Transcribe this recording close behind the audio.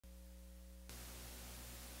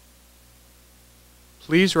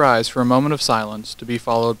Please rise for a moment of silence to be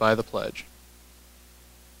followed by the pledge.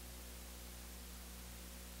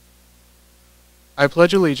 I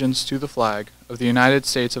pledge allegiance to the flag of the United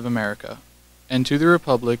States of America, and to the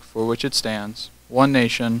republic for which it stands, one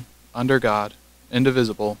nation, under God,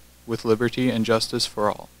 indivisible, with liberty and justice for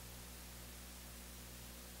all.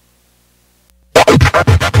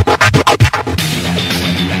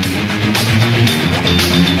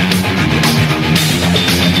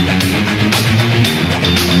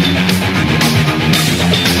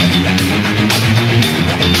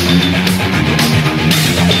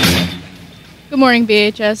 Good morning,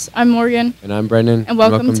 BHS. I'm Morgan. And I'm Brendan. And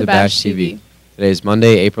welcome to Bash TV. Today is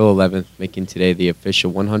Monday, April 11th, making today the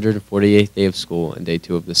official 148th day of school and day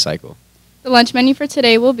 2 of the cycle. The lunch menu for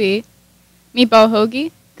today will be meatball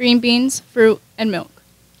hoagie, green beans, fruit, and milk.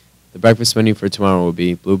 The breakfast menu for tomorrow will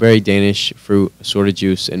be blueberry Danish, fruit, assorted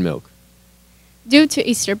juice, and milk. Due to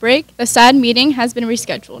Easter break, the SAD meeting has been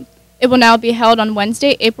rescheduled. It will now be held on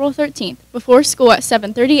Wednesday, April 13th, before school at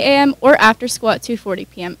 7:30 a.m. or after school at 2:40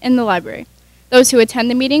 p.m. in the library. Those who attend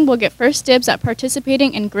the meeting will get first dibs at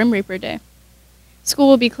participating in Grim Reaper Day. School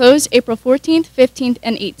will be closed April 14th, 15th,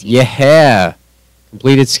 and 18th. Yeah!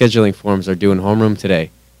 Completed scheduling forms are due in homeroom today.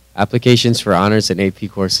 Applications for honors and AP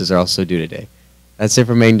courses are also due today. That's it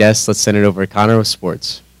from main desk. Let's send it over to Connor with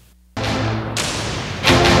sports.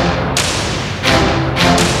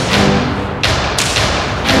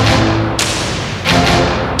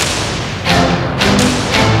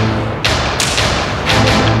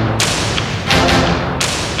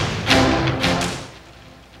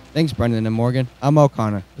 Thanks, Brendan and Morgan. I'm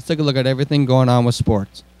O'Connor. Let's take a look at everything going on with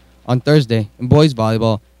sports. On Thursday, in boys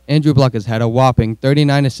volleyball, Andrew Bluck has had a whopping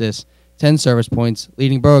 39 assists, 10 service points,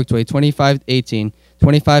 leading Berwick to a 25-18,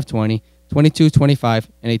 25-20, 22-25,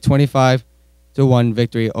 and a 25-1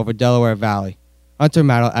 victory over Delaware Valley. Hunter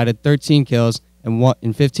Mattel added 13 kills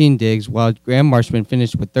and 15 digs, while Graham Marshman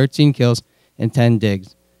finished with 13 kills and 10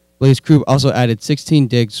 digs. Blaze Krug also added 16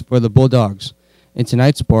 digs for the Bulldogs. In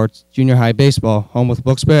tonight's sports, junior high baseball, home with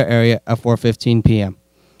Wilkes-Barre area at 4:15 p.m.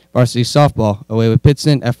 Varsity softball, away with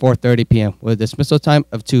Pittston at 4:30 p.m. with a dismissal time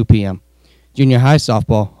of 2 p.m. Junior high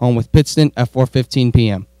softball, home with Pittston at 4:15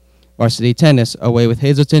 p.m. Varsity tennis, away with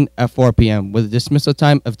Hazleton at 4 p.m. with a dismissal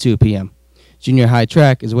time of 2 p.m. Junior high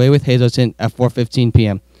track is away with Hazleton at 4:15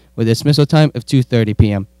 p.m. with a dismissal time of 2:30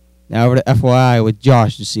 p.m. Now over to FYI with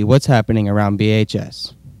Josh to see what's happening around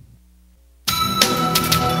BHS.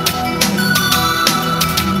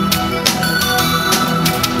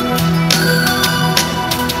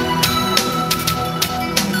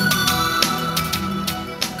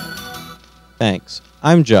 Thanks.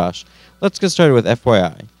 I'm Josh. Let's get started with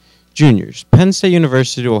FYI. Juniors, Penn State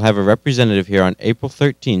University will have a representative here on April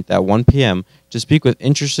 13th at 1 p.m. to speak with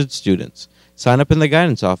interested students. Sign up in the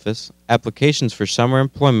guidance office. Applications for summer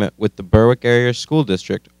employment with the Berwick Area School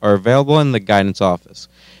District are available in the guidance office.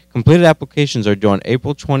 Completed applications are due on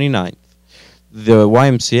April 29th. The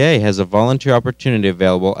YMCA has a volunteer opportunity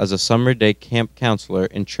available as a summer day camp counselor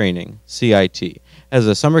in training, CIT. As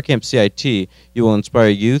a summer camp CIT, you will inspire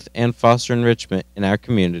youth and foster enrichment in our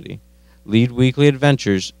community. Lead weekly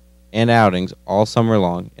adventures and outings all summer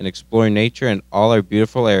long and explore nature and all our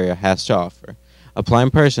beautiful area has to offer. Apply in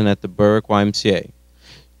person at the Berwick YMCA.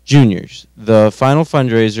 Juniors, the final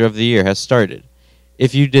fundraiser of the year has started.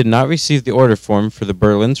 If you did not receive the order form for the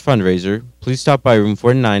Berlin's fundraiser, please stop by room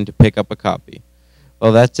 49 to pick up a copy.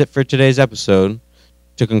 Well, that's it for today's episode.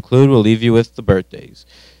 To conclude, we'll leave you with the birthdays.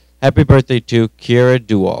 Happy birthday to Kira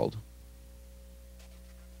Duwald.